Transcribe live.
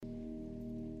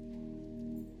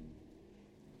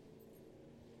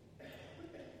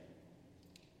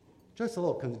Just a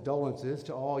little condolences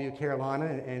to all you Carolina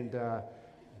and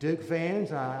Duke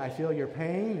fans. I feel your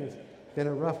pain. It's been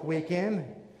a rough weekend.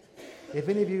 If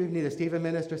any of you need a Stephen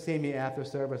minister, see me after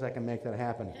service. I can make that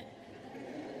happen.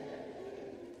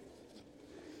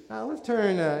 Let's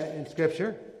turn in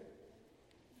Scripture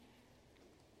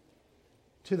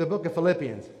to the book of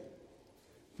Philippians.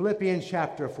 Philippians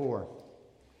chapter 4,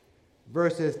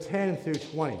 verses 10 through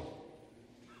 20.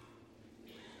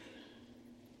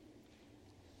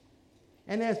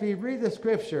 And as we read the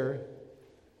Scripture,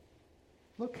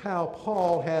 look how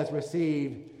Paul has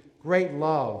received great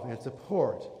love and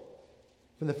support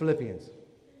from the Philippians.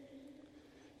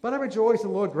 But I rejoice in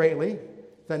the Lord greatly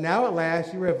that now at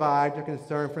last you revived your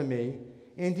concern for me.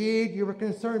 Indeed, you were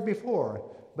concerned before,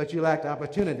 but you lacked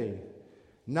opportunity.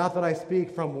 Not that I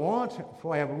speak from want,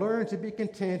 for I have learned to be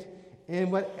content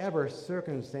in whatever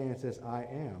circumstances I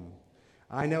am.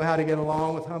 I know how to get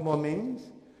along with humble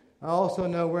means. I also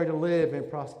know where to live in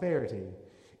prosperity.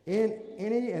 In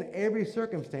any and every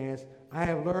circumstance, I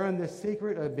have learned the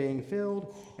secret of being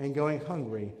filled and going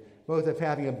hungry, both of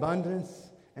having abundance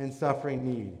and suffering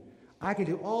need. I can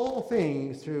do all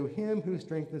things through him who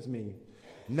strengthens me.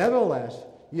 Nevertheless,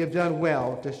 you have done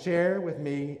well to share with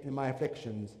me in my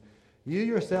afflictions. You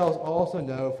yourselves also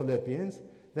know, Philippians,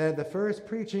 that at the first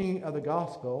preaching of the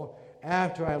gospel,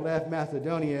 after I left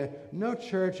Macedonia, no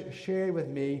church shared with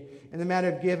me in the matter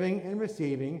of giving and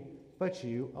receiving, but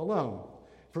you alone.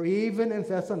 For even in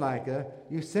Thessalonica,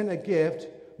 you sent a gift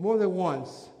more than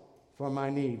once for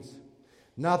my needs.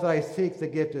 Not that I seek the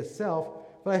gift itself,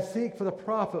 but I seek for the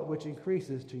profit which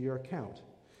increases to your account.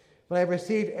 But I have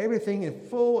received everything in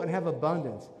full and have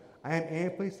abundance. I am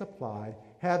amply supplied,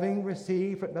 having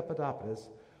received from Epaphroditus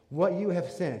what you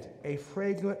have sent, a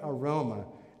fragrant aroma,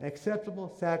 an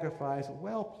acceptable sacrifice,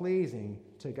 well-pleasing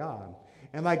to God.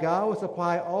 And my God will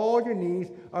supply all your needs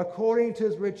according to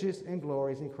his riches and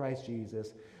glories in Christ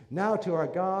Jesus. Now to our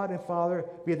God and Father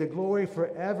be the glory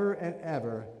forever and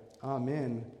ever.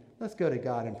 Amen. Let's go to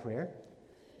God in prayer.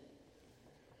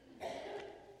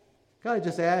 God, I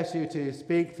just ask you to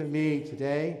speak to me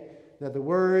today, that the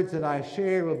words that I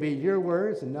share will be your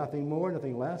words and nothing more,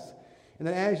 nothing less. And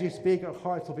that as you speak, our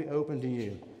hearts will be open to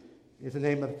you. In the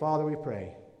name of the Father we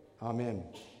pray. Amen.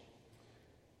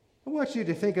 I want you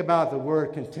to think about the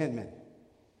word contentment,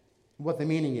 what the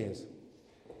meaning is.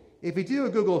 If you do a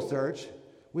Google search,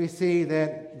 we see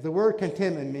that the word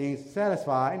contentment means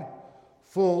satisfied,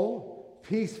 full,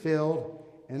 peace-filled,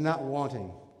 and not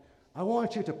wanting. I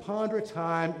want you to ponder a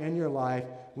time in your life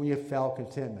when you felt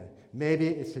contentment. Maybe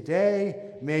it's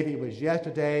today, maybe it was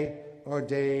yesterday, or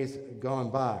days gone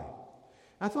by.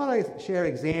 I thought I'd share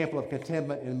an example of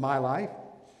contentment in my life.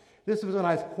 This was when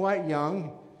I was quite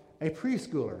young, a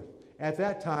preschooler. At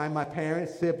that time, my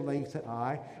parents, siblings,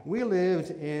 and we lived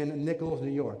in Nichols,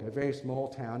 New York, a very small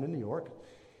town in New York.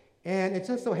 And it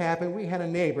just so happened we had a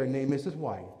neighbor named Mrs.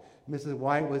 White. Mrs.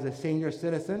 White was a senior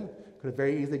citizen, could have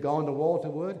very easily gone to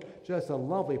Waltonwood, just a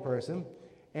lovely person.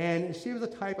 And she was the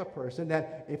type of person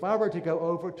that if I were to go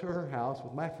over to her house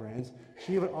with my friends,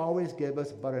 she would always give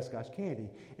us butterscotch candy.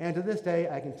 And to this day,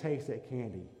 I can taste that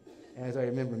candy, as I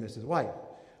remember Mrs. White.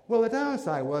 Well, the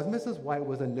downside was Mrs. White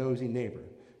was a nosy neighbor.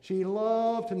 She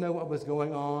loved to know what was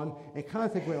going on, and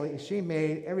consequently, she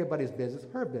made everybody's business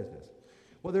her business.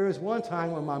 Well, there was one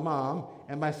time when my mom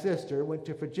and my sister went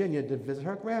to Virginia to visit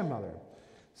her grandmother.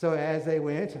 So as they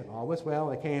went, all was well,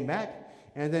 they came back,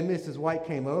 and then Mrs. White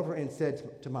came over and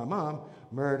said to my mom,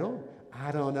 Myrtle,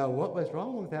 I don't know what was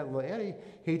wrong with that little Eddie.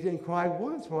 He didn't cry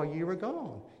once while you were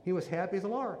gone. He was happy as a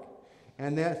lark.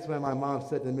 And that's when my mom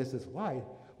said to Mrs. White,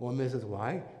 well, Mrs.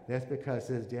 White, that's because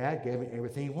his dad gave him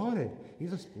everything he wanted.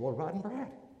 He's a spoiled, rotten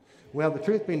brat. Well, the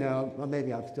truth be known, well,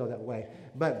 maybe I'm still that way,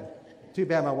 but too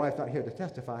bad my wife's not here to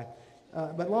testify.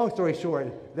 But long story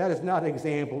short, that is not an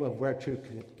example of where true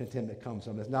contentment comes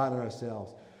from. It's not in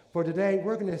ourselves. For today,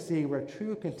 we're going to see where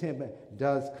true contentment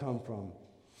does come from.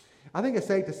 I think it's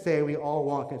safe to say we all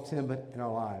want contentment in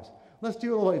our lives. Let's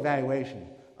do a little evaluation.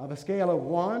 Of a scale of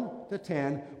 1 to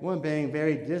 10, 1 being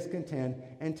very discontent,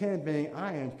 and 10 being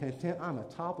I am content, I'm on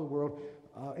top of the world.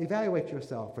 Evaluate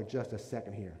yourself for just a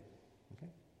second here.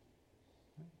 Okay?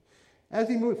 As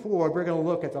we move forward, we're going to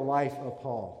look at the life of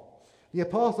Paul. The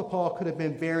Apostle Paul could have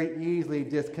been very easily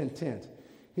discontent.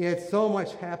 He had so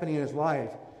much happening in his life,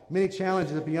 many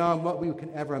challenges beyond what we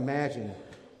can ever imagine.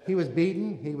 He was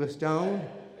beaten, he was stoned,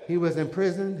 he was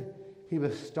imprisoned, he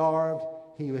was starved,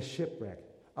 he was shipwrecked.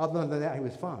 Other than that, he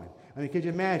was fine. I mean, could you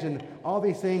imagine all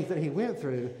these things that he went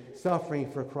through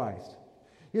suffering for Christ?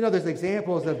 You know, there's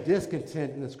examples of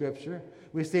discontent in the Scripture,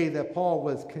 We see that Paul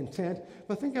was content.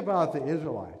 But think about the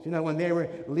Israelites. When they were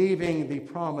leaving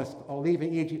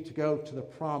leaving Egypt to go to the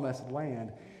promised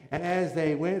land. And as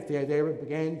they went there, they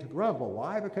began to grumble.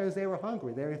 Why? Because they were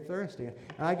hungry. They were thirsty. And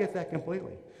I get that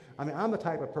completely. I'm the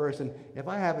type of person, if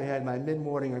I haven't had my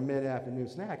mid-morning or mid-afternoon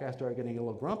snack, I start getting a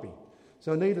little grumpy.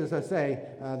 So needless to say,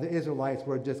 the Israelites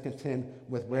were discontent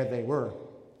with where they were.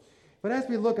 But as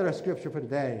we look at our scripture for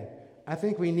today, I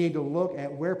think we need to look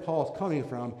at where Paul's coming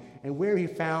from and where he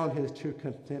found his true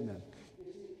contentment.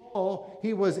 Paul,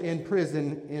 he was in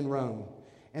prison in Rome.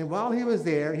 And while he was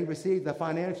there, he received the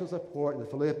financial support of the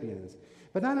Philippians.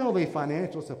 But not only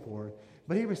financial support,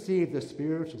 but he received the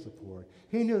spiritual support.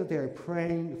 He knew that they were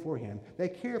praying for him. They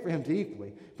cared for him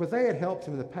deeply, for they had helped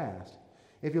him in the past.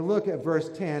 If you look at verse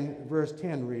 10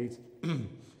 reads,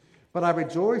 "But I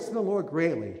rejoice in the Lord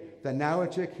greatly that now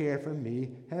that your care for me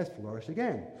has flourished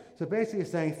again." So basically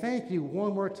saying, thank you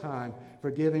one more time for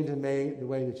giving to me the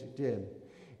way that you did.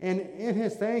 And in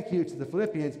his thank you to the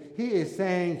Philippians, he is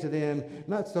saying to them,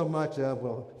 not so much of,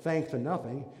 well, thanks for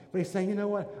nothing, but he's saying, you know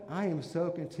what? I am so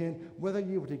content. Whether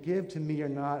you were to give to me or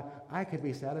not, I can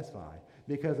be satisfied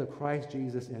because of Christ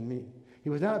Jesus in me. He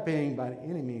was not being by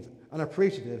any means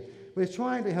unappreciative, but he's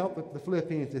trying to help the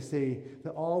Philippians to see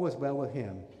that all was well with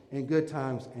him in good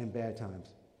times and bad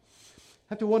times.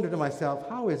 I have to wonder to myself,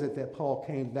 how is it that Paul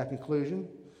came to that conclusion?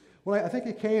 Well, I think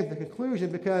he came to the conclusion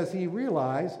because he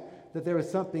realized that there was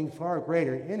something far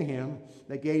greater in him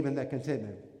that gave him that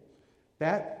contentment.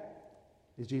 That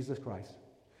is Jesus Christ.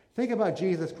 Think about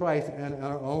Jesus Christ in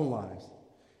our own lives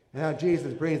and how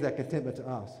Jesus brings that contentment to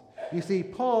us. You see,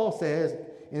 Paul says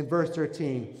in verse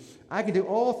 13, "I can do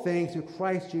all things through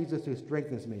Christ Jesus who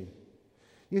strengthens me."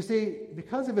 You see,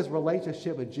 because of his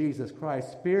relationship with Jesus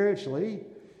Christ spiritually,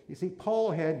 you see,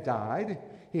 Paul had died.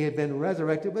 He had been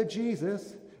resurrected with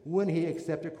Jesus when he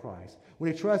accepted Christ.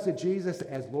 When he trusted Jesus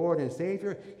as Lord and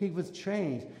Savior, he was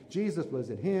changed. Jesus was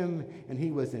in him, and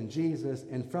he was in Jesus.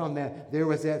 And from that, there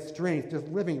was that strength just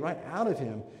living right out of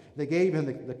him that gave him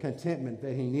the contentment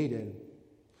that he needed.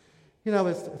 I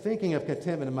was thinking of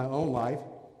contentment in my own life.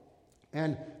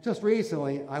 And just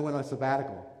recently, I went on a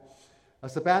sabbatical. A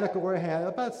sabbatical where I had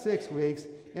about 6 weeks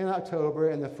in October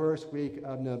and the first week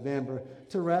of November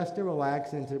to rest and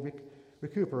relax and to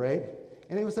recuperate.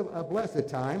 And it was a blessed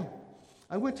time.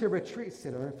 I went to a retreat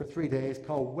center for 3 days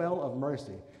called Well of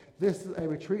Mercy. This is a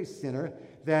retreat center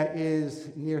that is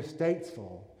near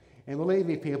Statesville. And believe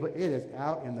me, people, it is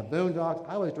out in the boondocks.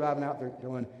 I was driving out there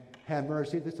going, have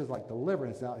mercy. This is like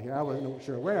deliverance out here. I wasn't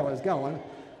sure where I was going.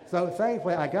 So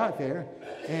thankfully, I got there,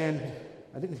 and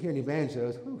I didn't hear any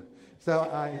banjos. Whew. So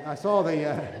I saw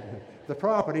the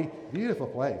property, beautiful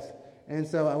place. And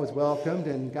so I was welcomed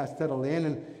and got settled in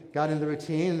and got in the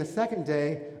routine. And the second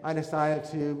day, I decided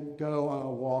to go on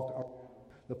a walk around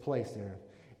the place there.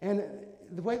 And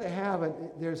the way they have it,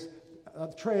 there's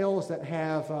trails that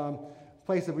have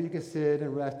places where you can sit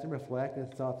and rest and reflect.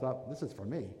 And so I thought, this is for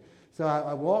me. So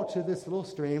I walked to this little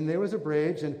stream. There was a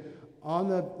bridge, and on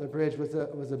the bridge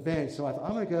was a bench. So I thought,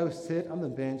 I'm going to go sit on the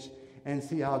bench and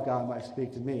see how God might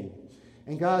speak to me.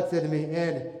 And God said to me,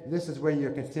 Ed, this is where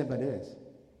your contentment is.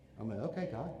 I'm like, okay,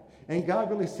 God. And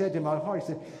God really said to my heart, he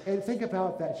said, Ed, think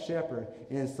about that shepherd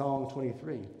in Psalm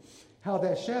 23. How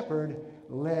that shepherd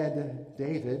led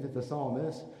David, the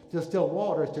psalmist, to still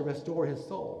waters to restore his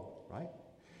soul, right?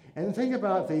 And think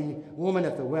about the woman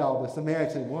at the well, the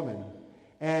Samaritan woman.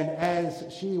 And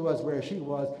as she was where she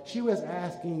was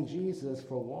asking Jesus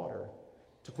for water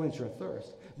to quench her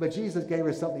thirst. But Jesus gave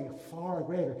her something far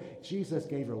greater. Jesus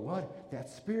gave her what? That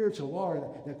spiritual water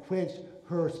that quenched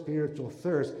her spiritual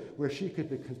thirst, where she could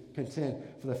be content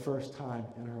for the first time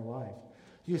in her life.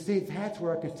 You see, that's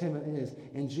where our contentment is,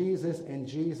 in Jesus and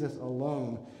Jesus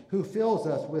alone, who fills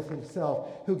us with himself,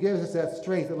 who gives us that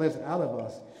strength that lives out of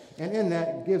us. And in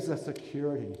that gives us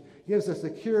security. Gives us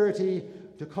security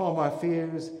to calm our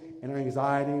fears and our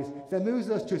anxieties, that moves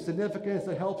us to significance,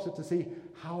 that helps us to see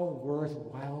how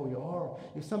worthwhile we are.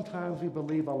 And sometimes we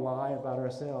believe a lie about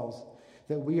ourselves,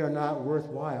 that we are not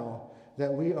worthwhile,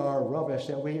 that we are rubbish,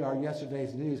 that we are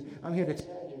yesterday's news. I'm here to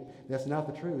tell you that's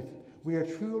not the truth. We are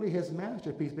truly his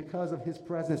masterpiece because of his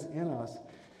presence in us,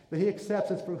 that he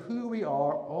accepts us for who we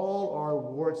are, all our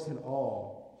warts and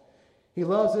all. He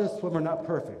loves us when we're not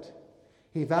perfect.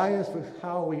 He values us for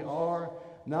how we are,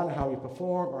 not how we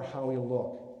perform or how we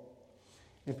look.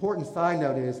 Important side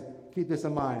note is, keep this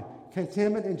in mind,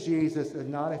 contentment in Jesus is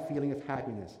not a feeling of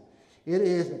happiness. It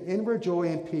is an inward joy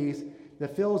and peace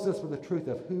that fills us with the truth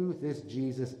of who this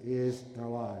Jesus is in our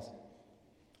lives.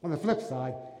 On the flip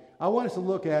side, I want us to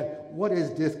look at what is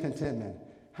discontentment.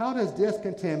 How does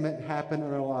discontentment happen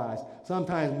in our lives?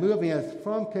 Sometimes moving us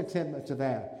from contentment to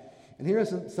that. And here are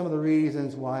some of the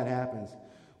reasons why it happens.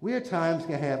 We at times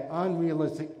can have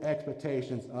unrealistic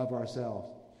expectations of ourselves.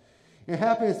 It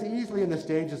happens easily in the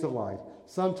stages of life.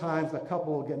 Sometimes a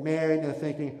couple will get married and they're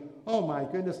thinking, oh my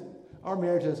goodness, our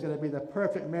marriage is going to be the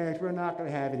perfect marriage. We're not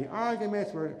going to have any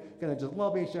arguments. We're going to just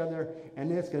love each other,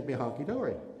 and it's going to be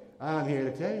hunky-dory. I'm here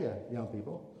to tell you, young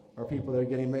people, or people that are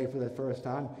getting married for the first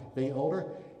time, being older,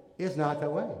 it's not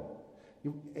that way.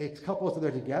 It's couples that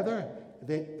are together,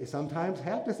 they sometimes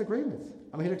have disagreements.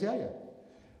 I'm here to tell you.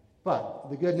 But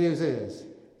the good news is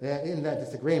that in that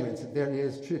disagreement, there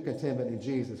is true contentment in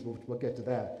Jesus. We'll get to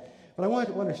that. But I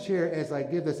want to share, as I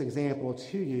give this example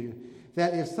to you,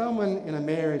 that if someone in a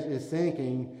marriage is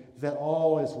thinking that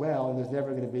all is well and there's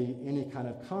never going to be any kind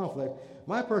of conflict,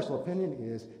 my personal opinion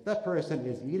is that person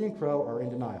is eating crow or in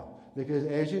denial. Because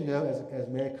as you know, as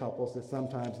married couples, that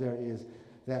sometimes there is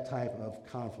that type of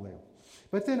conflict.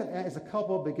 But then as a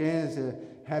couple begins to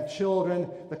have children,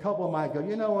 the couple might go,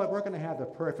 you know what, we're going to have the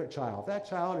perfect child. That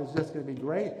child is just going to be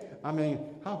great. I mean,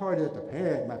 how hard is it to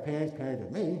parent? My parents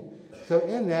parented me. So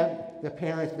in that, the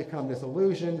parents become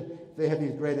disillusioned. They have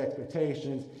these great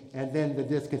expectations, and then the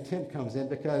discontent comes in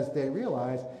because they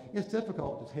realize it's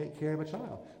difficult to take care of a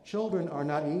child. Children are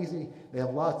not easy. They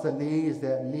have lots of needs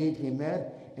that need to be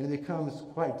met, and it becomes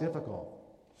quite difficult.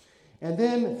 And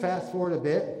then fast forward a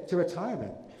bit to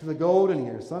retirement, to the golden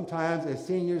years. Sometimes as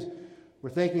seniors, we're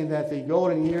thinking that the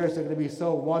golden years are going to be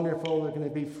so wonderful. They're going to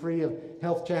be free of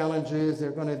health challenges.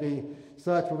 They're going to be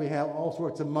such where we have all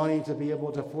sorts of money to be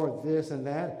able to afford this and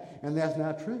that, and that's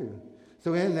not true.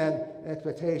 So in that,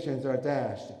 expectations are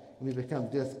dashed, and we become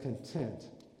discontent.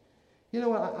 You know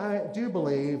what? I do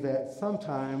believe that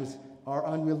sometimes our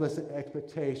unrealistic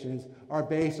expectations are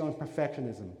based on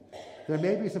perfectionism. There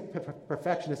may be some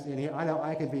perfectionists in here. I know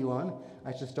I can be one.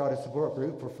 I should start a support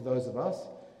group for those of us.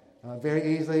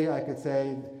 Very easily, I could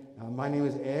say, my name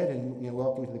is Ed, and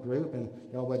welcome to the group. And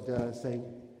y'all would say,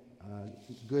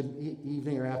 good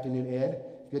evening or afternoon, Ed.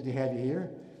 Good to have you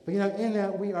here. But in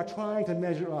that, we are trying to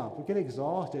measure up. We get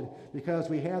exhausted because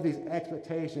we have these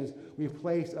expectations we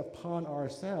place upon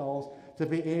ourselves to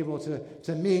be able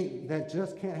to meet that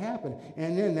just can't happen.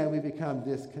 And in that, we become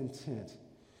discontent.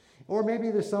 Or maybe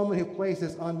there's someone who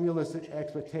places unrealistic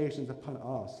expectations upon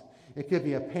us. It could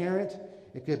be a parent.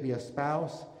 It could be a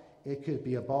spouse. It could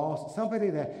be a boss. Somebody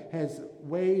that has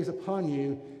weighs upon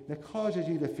you that causes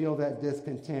you to feel that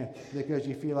discontent because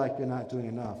you feel like you're not doing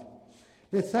enough.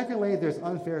 Then secondly, there's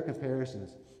unfair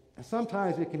comparisons.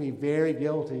 Sometimes we can be very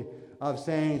guilty of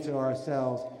saying to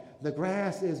ourselves, the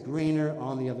grass is greener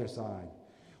on the other side.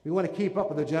 We want to keep up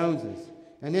with the Joneses.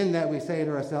 And in that we say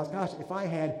to ourselves, gosh, if I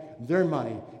had their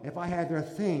money, if I had their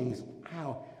things,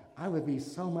 wow, I would be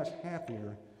so much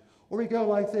happier. Or we go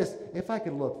like this, if I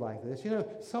could look like this.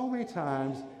 So many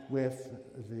times with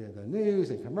the news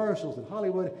and commercials in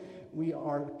Hollywood, we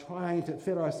are trying to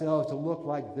fit ourselves to look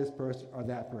like this person or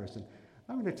that person.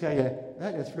 I'm going to tell you,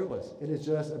 that is fruitless. It is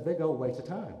just a big old waste of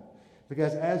time.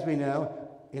 Because as we know,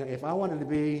 if I wanted to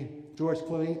be George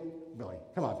Clooney, really,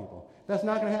 come on, people. That's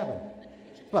not going to happen.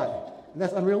 But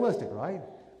that's unrealistic, right?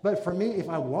 But for me, if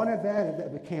I wanted that, if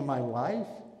that became my life,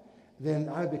 then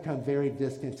I would become very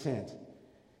discontent.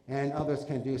 And others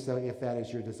can do so if that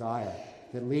is your desire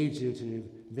that leads you to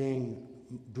being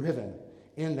driven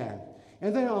in that.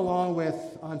 And then along with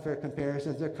unfair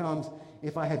comparisons, there comes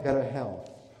if I had better health,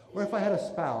 or if I had a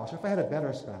spouse, or if I had a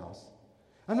better spouse.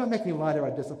 I'm not making light of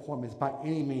our disappointments by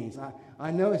any means.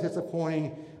 I know it's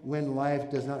disappointing when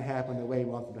life does not happen the way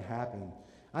we want it to happen.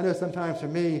 I know sometimes for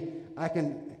me, I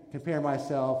can compare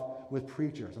myself with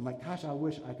preachers. I'm like, gosh, I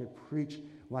wish I could preach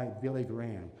like Billy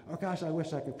Graham. Or gosh, I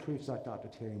wish I could preach like Dr.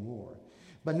 Terry Moore.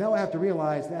 But now I have to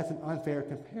realize that's an unfair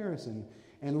comparison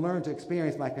and learn to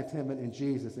experience my contentment in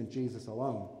Jesus and Jesus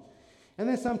alone. And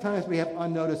then sometimes we have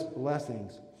unnoticed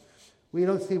blessings. We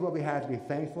don't see what we have to be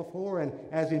thankful for, and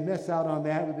as we miss out on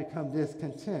that, we become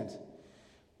discontent.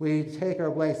 We take our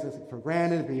blessings for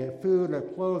granted, be it food or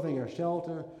clothing or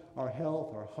shelter, our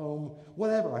health, our home,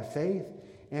 whatever, our faith.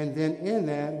 And then in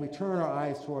that, we turn our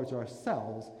eyes towards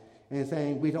ourselves and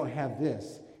saying we don't have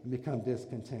this and become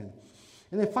discontent.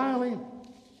 And then finally,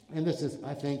 and this is,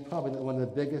 I think, probably one of the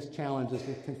biggest challenges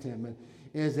with contentment,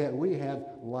 is that we have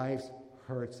life's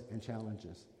hurts and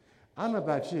challenges. I don't know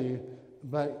about you,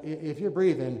 but if you're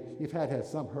breathing, you've had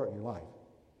some hurt in your life.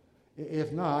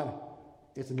 If not,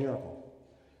 it's a miracle.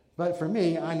 But for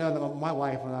me, I know that my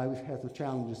wife and I, we've had some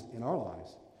challenges in our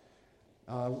lives.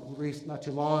 Not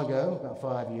too long ago, about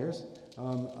 5 years,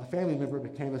 a family member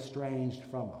became estranged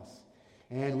from us.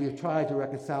 And we've tried to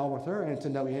reconcile with her, and to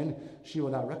no end, she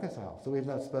will not reconcile. So we've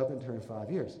not spoken to her in 5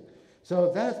 years.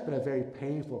 So that's been a very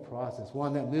painful process,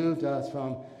 one that moved us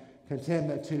from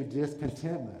contentment to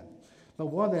discontentment, but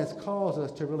one that has caused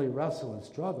us to really wrestle and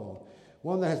struggle,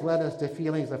 one that has led us to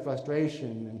feelings of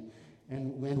frustration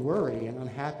and worry and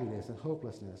unhappiness and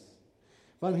hopelessness.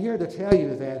 But I'm here to tell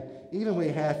you that even when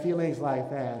we have feelings like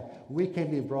that, we can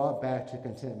be brought back to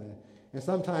contentment. And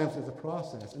sometimes it's a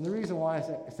process. And the reason why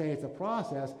I say it's a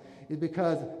process is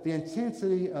because the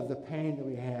intensity of the pain that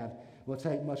we have will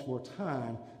take much more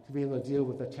time to be able to deal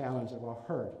with the challenge of our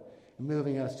hurt, and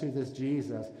moving us to this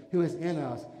Jesus who is in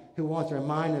us, who wants to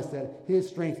remind us that his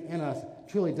strength in us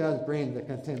truly does bring the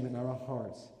contentment in our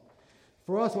hearts.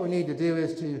 For us, what we need to do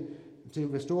is to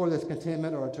restore this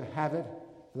contentment, or to have it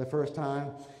for the first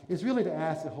time, is really to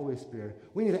ask the Holy Spirit.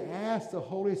 We need to ask the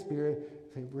Holy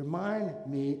Spirit to remind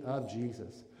me of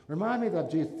Jesus. Remind me of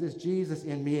Jesus, this Jesus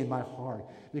in me, in my heart.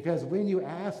 Because when you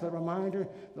ask that reminder,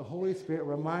 the Holy Spirit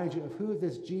reminds you of who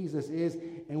this Jesus is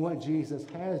and what Jesus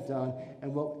has done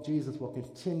and what Jesus will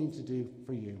continue to do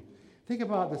for you. Think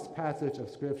about this passage of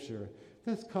Scripture.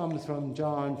 This comes from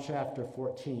John chapter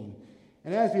 14.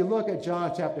 And as we look at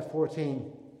John chapter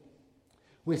 14,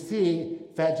 we see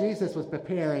that Jesus was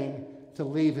preparing to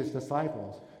leave his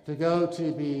disciples, to go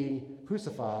to be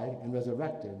crucified and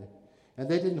resurrected. And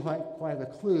they didn't quite have a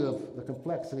clue of the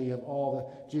complexity of all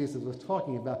that Jesus was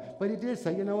talking about. But he did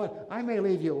say, you know what, I may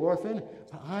leave you orphan,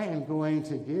 but I am going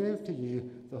to give to you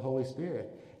the Holy Spirit.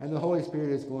 And the Holy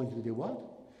Spirit is going to do what?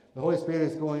 The Holy Spirit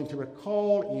is going to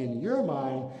recall in your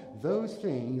mind those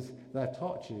things that I've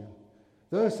taught you,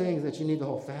 those things that you need to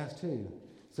hold fast to.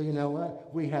 So you know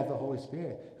what? We have the Holy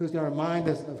Spirit who's going to remind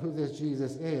us of who this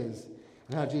Jesus is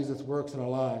and how Jesus works in our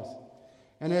lives.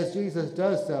 And as Jesus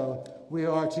does so, we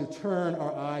are to turn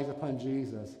our eyes upon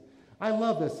Jesus. I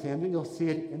love this hymn. You'll see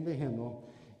it in the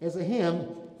hymnal. It's a hymn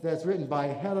that's written by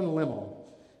Helen Limmel.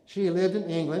 She lived in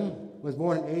England, was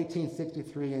born in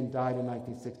 1863, and died in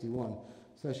 1961.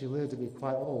 So she lived to be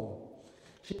quite old.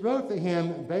 She wrote the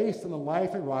hymn based on the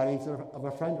life and writings of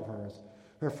a friend of hers.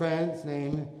 Her friend's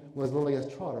name was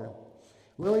Lilias Trotter.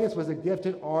 Lilias was a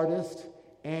gifted artist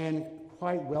and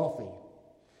quite wealthy.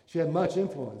 She had much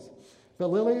influence. But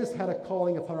Lilias had a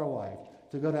calling upon her life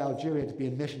to go to Algeria to be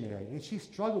a missionary, and she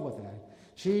struggled with that.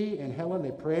 She and Helen, they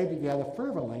prayed together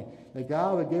fervently that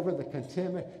God would give her the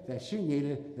contentment that she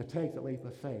needed to take the leap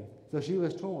of faith. So she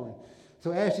was torn.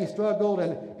 So as she struggled,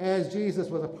 and as Jesus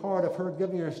was a part of her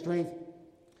giving her strength,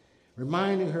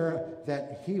 reminding her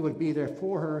that he would be there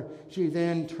for her, she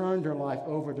then turned her life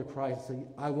over to Christ and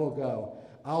said, I will go.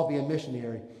 I'll be a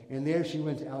missionary. And there she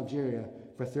went to Algeria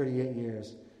for 38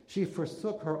 years. She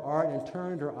forsook her art and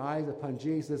turned her eyes upon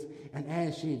Jesus, and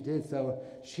as she did so,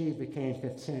 she became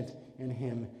content in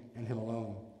him and him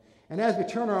alone. And as we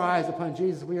turn our eyes upon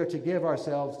Jesus, we are to give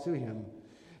ourselves to him,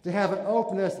 to have an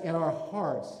openness in our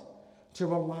hearts, to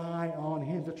rely on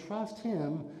him, to trust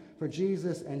him for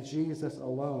Jesus and Jesus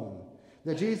alone.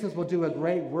 That Jesus will do a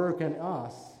great work in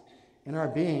us, in our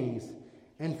beings,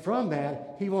 and from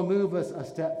that, he will move us a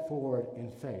step forward in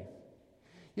faith.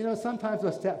 You know, sometimes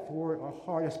a step forward are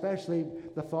hard, especially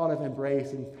the thought of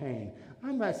embracing pain.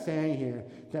 I'm not saying here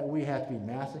that we have to be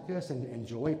masochists and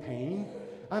enjoy pain.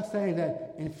 I'm saying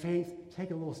that in faith,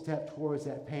 take a little step towards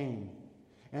that pain.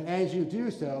 And as you do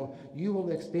so, you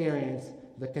will experience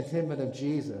the contentment of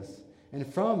Jesus.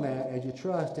 And from that, as you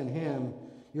trust in him,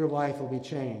 your life will be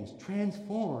changed,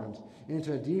 transformed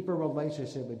into a deeper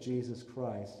relationship with Jesus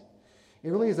Christ. It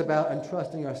really is about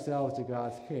entrusting ourselves to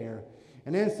God's care.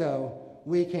 And in so,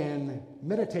 we can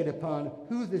meditate upon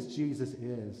who this Jesus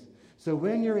is. So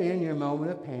when you're in your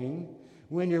moment of pain,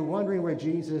 when you're wondering where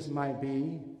Jesus might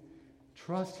be,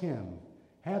 trust him.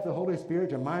 Have the Holy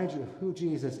Spirit remind you of who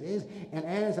Jesus is. And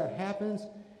as that happens,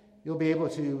 you'll be able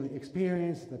to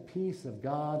experience the peace of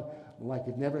God like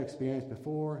you've never experienced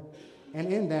before.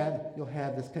 And in that, you'll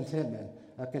have this contentment,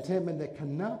 a contentment that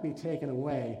cannot be taken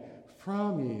away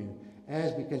from you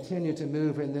as we continue to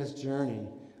move in this journey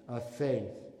of faith.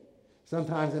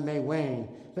 Sometimes it may wane,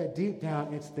 but deep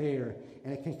down it's there,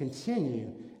 and it can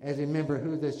continue as we remember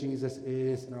who this Jesus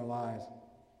is in our lives.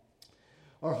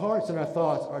 Our hearts and our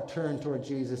thoughts are turned toward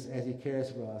Jesus as he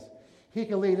cares for us. He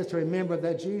can lead us to remember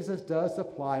that Jesus does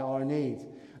supply all our needs.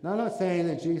 Now, I'm not saying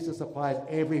that Jesus supplies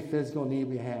every physical need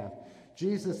we have.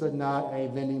 Jesus is not a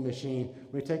vending machine.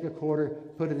 We take a quarter,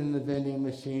 put it in the vending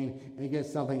machine, and get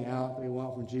something out that we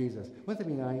want from Jesus. Wouldn't that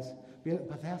be nice?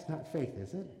 But that's not faith,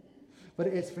 is it? But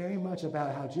it's very much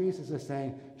about how Jesus is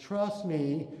saying, trust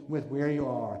me with where you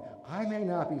are. I may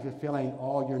not be fulfilling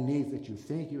all your needs that you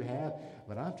think you have,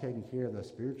 but I'm taking care of those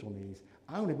spiritual needs.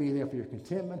 I'm going to be there for your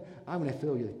contentment. I'm going to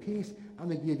fill you with peace. I'm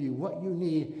going to give you what you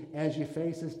need as you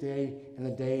face this day and the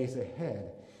days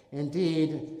ahead.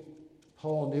 Indeed,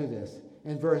 Paul knew this.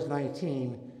 In verse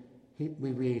 19,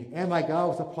 we read, and my God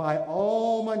will supply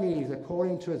all my needs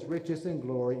according to his riches and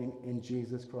glory in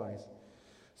Jesus Christ.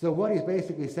 So what he's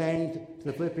basically saying to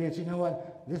the Philippians, you know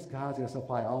what? This God's going to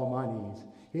supply all my needs.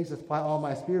 He's going to supply all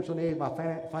my spiritual needs, my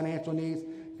financial needs.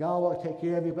 God will take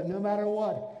care of me. But no matter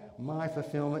what, my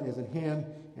fulfillment is in him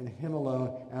and him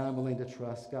alone, and I'm willing to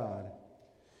trust God.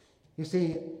 You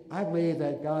see, I believe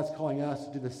that God's calling us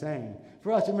to do the same.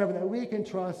 For us to remember that we can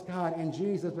trust God in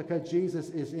Jesus because Jesus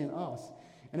is in us.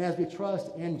 And as we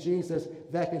trust in Jesus,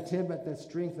 that contentment, that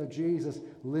strength of Jesus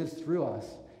lives through us.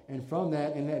 And from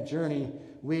that, in that journey,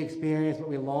 we experience what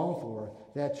we long for,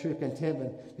 that true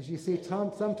contentment. Because you see,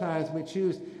 sometimes we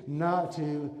choose not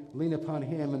to lean upon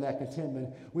him in that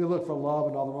contentment. We look for love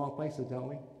in all the wrong places, don't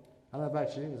we? I don't know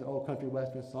about you. It's an old country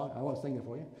western song. I won't sing it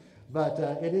for you. But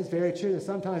it is very true that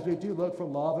sometimes we do look for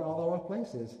love in all the wrong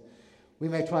places. We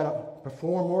may try to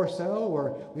perform more so,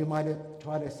 or we might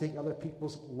try to seek other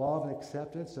people's love and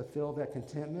acceptance to fill that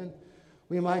contentment.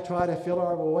 We might try to fill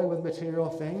our void with material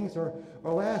things, or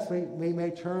lastly, we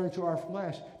may turn to our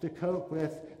flesh to cope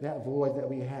with that void that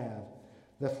we have.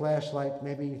 The flesh, like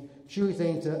maybe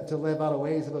choosing to live out of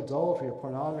ways of adultery or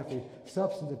pornography,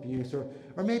 substance abuse, or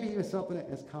maybe even something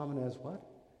as common as what?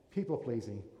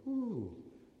 People-pleasing. Ooh,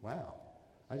 wow.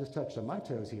 I just touched on my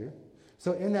toes here.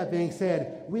 So in that being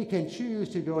said, we can choose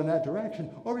to go in that direction,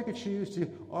 or we could choose to,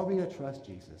 are we going to trust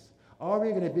Jesus? Are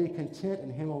we going to be content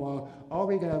in him alone? Are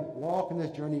we going to walk in this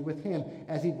journey with him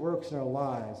as he works in our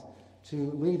lives to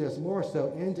lead us more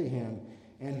so into him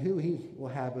and who he will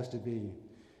have us to be?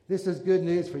 This is good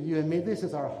news for you and me. This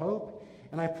is our hope.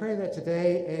 And I pray that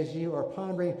today, as you are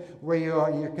pondering where you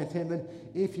are in your contentment,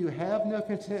 if you have no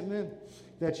contentment,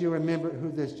 that you remember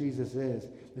who this Jesus is,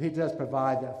 that he does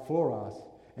provide that for us.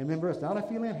 And remember, it's not a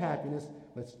feeling of happiness,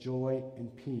 but it's joy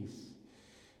and peace.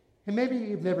 And maybe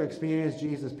you've never experienced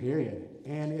Jesus, period.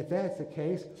 And if that's the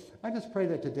case, I just pray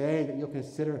that today that you'll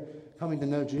consider coming to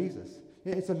know Jesus.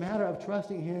 It's a matter of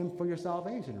trusting him for your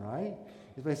salvation, right?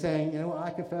 It's by saying, you know,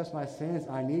 I confess my sins.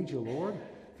 I need you, Lord.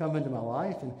 Come into my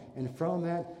life. And from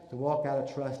that, to walk out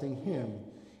of trusting him.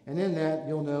 And in that,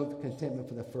 you'll know the contentment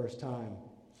for the first time.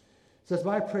 So it's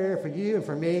my prayer for you and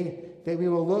for me that we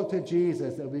will look to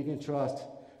Jesus, that we can trust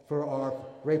for our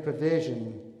great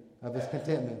provision of his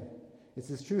contentment. It's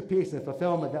this true peace and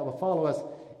fulfillment that will follow us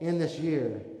in this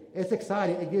year. It's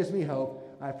exciting. It gives me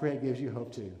hope. I pray it gives you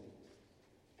hope too.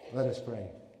 Let us pray.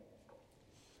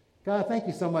 God, thank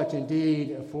you so much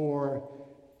indeed for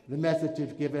the message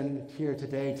you've given here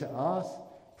today to us.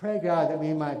 Pray, God, that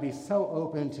we might be so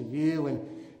open to you and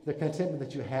the contentment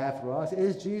that you have for us. It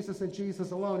is Jesus and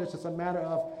Jesus alone. It's just a matter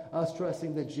of us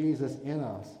trusting the Jesus in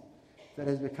us that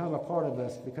has become a part of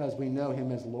us because we know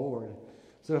him as Lord.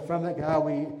 So from that, God,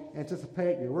 we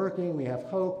anticipate your working, we have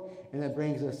hope, and that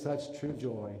brings us such true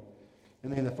joy.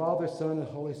 In the name of the Father, Son, and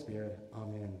Holy Spirit.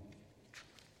 Amen.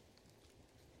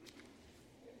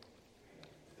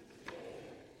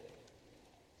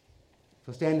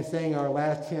 So stand and sing our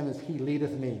last hymn as He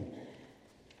Leadeth Me.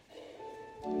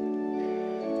 We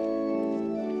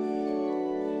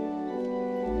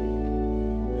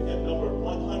have number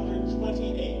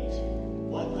 128.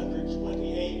 128,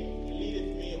 He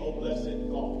leadeth me, O blessed